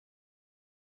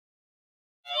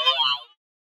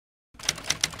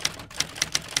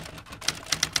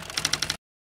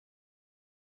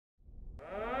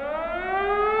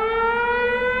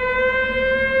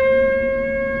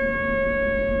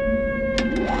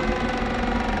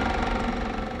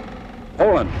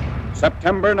Poland,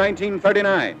 September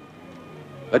 1939.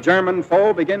 The German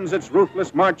foe begins its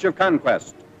ruthless march of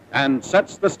conquest and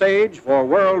sets the stage for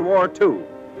World War II.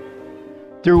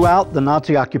 Throughout the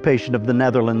Nazi occupation of the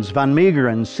Netherlands, van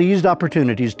Meegeren seized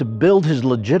opportunities to build his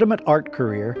legitimate art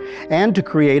career and to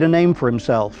create a name for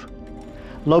himself.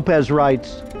 Lopez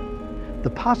writes, "The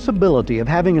possibility of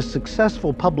having a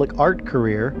successful public art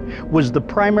career was the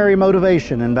primary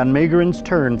motivation in van Meegeren's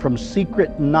turn from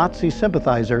secret Nazi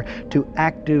sympathizer to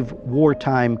active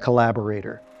wartime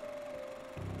collaborator."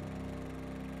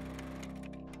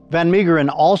 Van Meegeren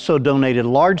also donated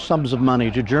large sums of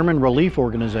money to German relief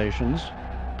organizations,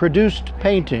 produced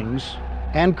paintings,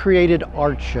 and created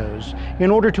art shows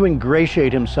in order to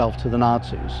ingratiate himself to the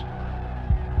Nazis.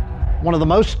 One of the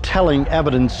most telling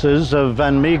evidences of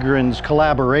van Meegeren's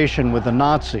collaboration with the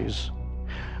Nazis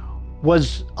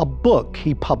was a book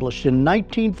he published in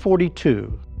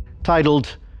 1942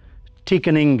 titled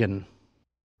Tekeningen.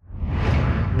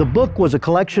 The book was a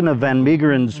collection of van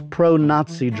Meegeren's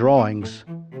pro-Nazi drawings.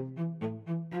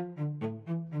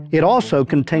 It also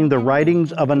contained the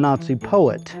writings of a Nazi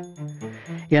poet.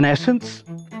 In essence,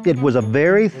 it was a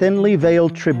very thinly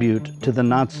veiled tribute to the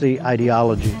Nazi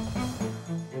ideology.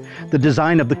 The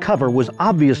design of the cover was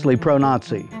obviously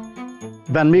pro-Nazi.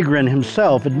 Van Meegeren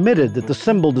himself admitted that the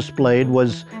symbol displayed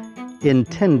was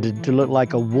intended to look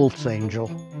like a wolf's angel.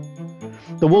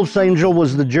 The wolf's angel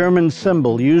was the German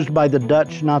symbol used by the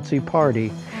Dutch Nazi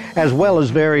Party, as well as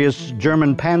various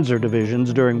German panzer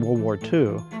divisions during World War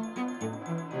II.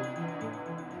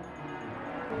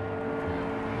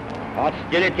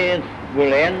 Hostilities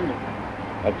will end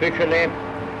officially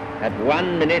at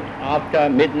 1 minute after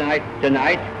midnight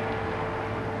tonight.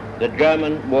 The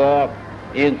German war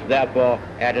is therefore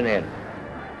at an end.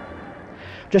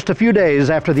 Just a few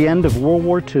days after the end of World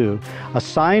War II, a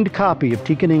signed copy of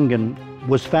Tekeningen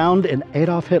was found in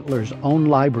Adolf Hitler's own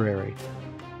library.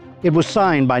 It was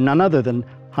signed by none other than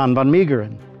Han van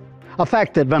Meegeren, a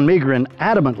fact that van Meegeren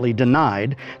adamantly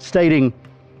denied, stating,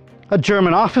 "A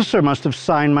German officer must have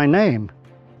signed my name."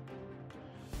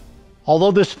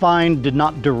 Although this find did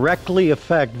not directly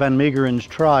affect van Meegeren's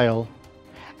trial,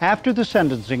 after the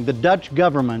sentencing, the Dutch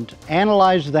government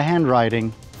analyzed the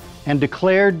handwriting and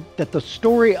declared that the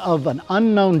story of an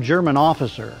unknown German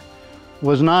officer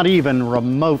was not even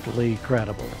remotely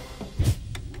credible.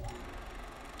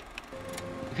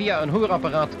 Via een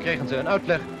hoorapparaat krijgen ze een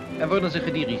uitleg en worden ze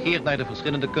gedirigeerd naar de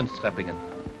verschillende kunstscheppingen.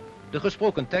 De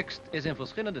gesproken tekst is in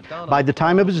verschillende talen. By the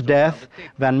time of his death,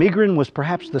 van Meegeren was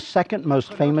perhaps the second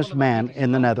most famous man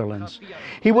in the Netherlands.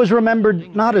 He was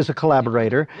remembered not as a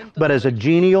collaborator, but as a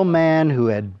genial man who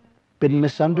had been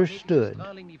misunderstood.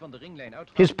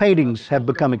 His paintings have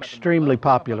become extremely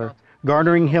popular,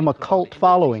 garnering him a cult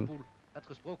following.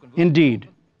 Indeed,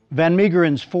 van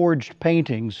Meegeren's forged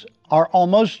paintings are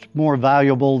almost more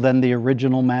valuable than the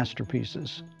original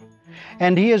masterpieces.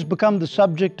 And he has become the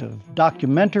subject of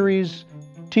documentaries,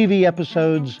 TV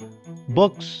episodes,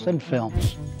 books, and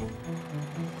films.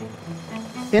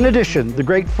 In addition, the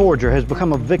great forger has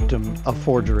become a victim of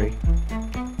forgery.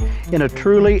 In a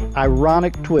truly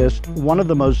ironic twist, one of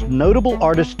the most notable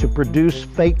artists to produce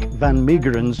fake van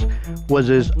Meegerens was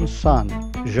his son,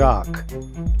 Jacques.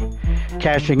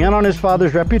 Cashing in on his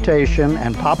father's reputation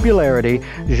and popularity,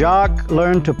 Jacques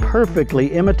learned to perfectly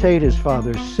imitate his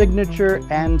father's signature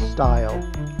and style.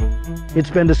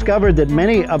 It's been discovered that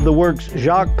many of the works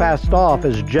Jacques passed off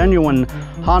as genuine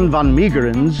Han van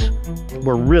Meegerens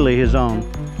were really his own.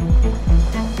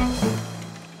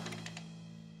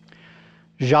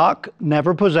 Jacques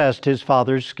never possessed his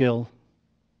father's skill,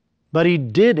 but he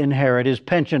did inherit his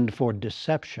penchant for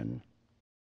deception.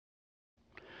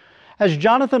 As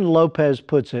Jonathan Lopez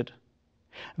puts it,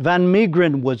 van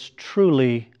Meegeren was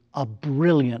truly a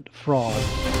brilliant fraud.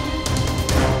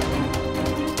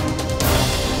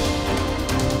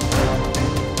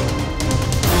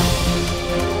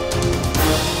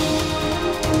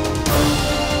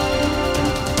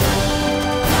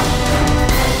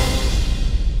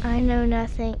 I know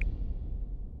nothing.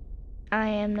 I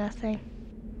am nothing.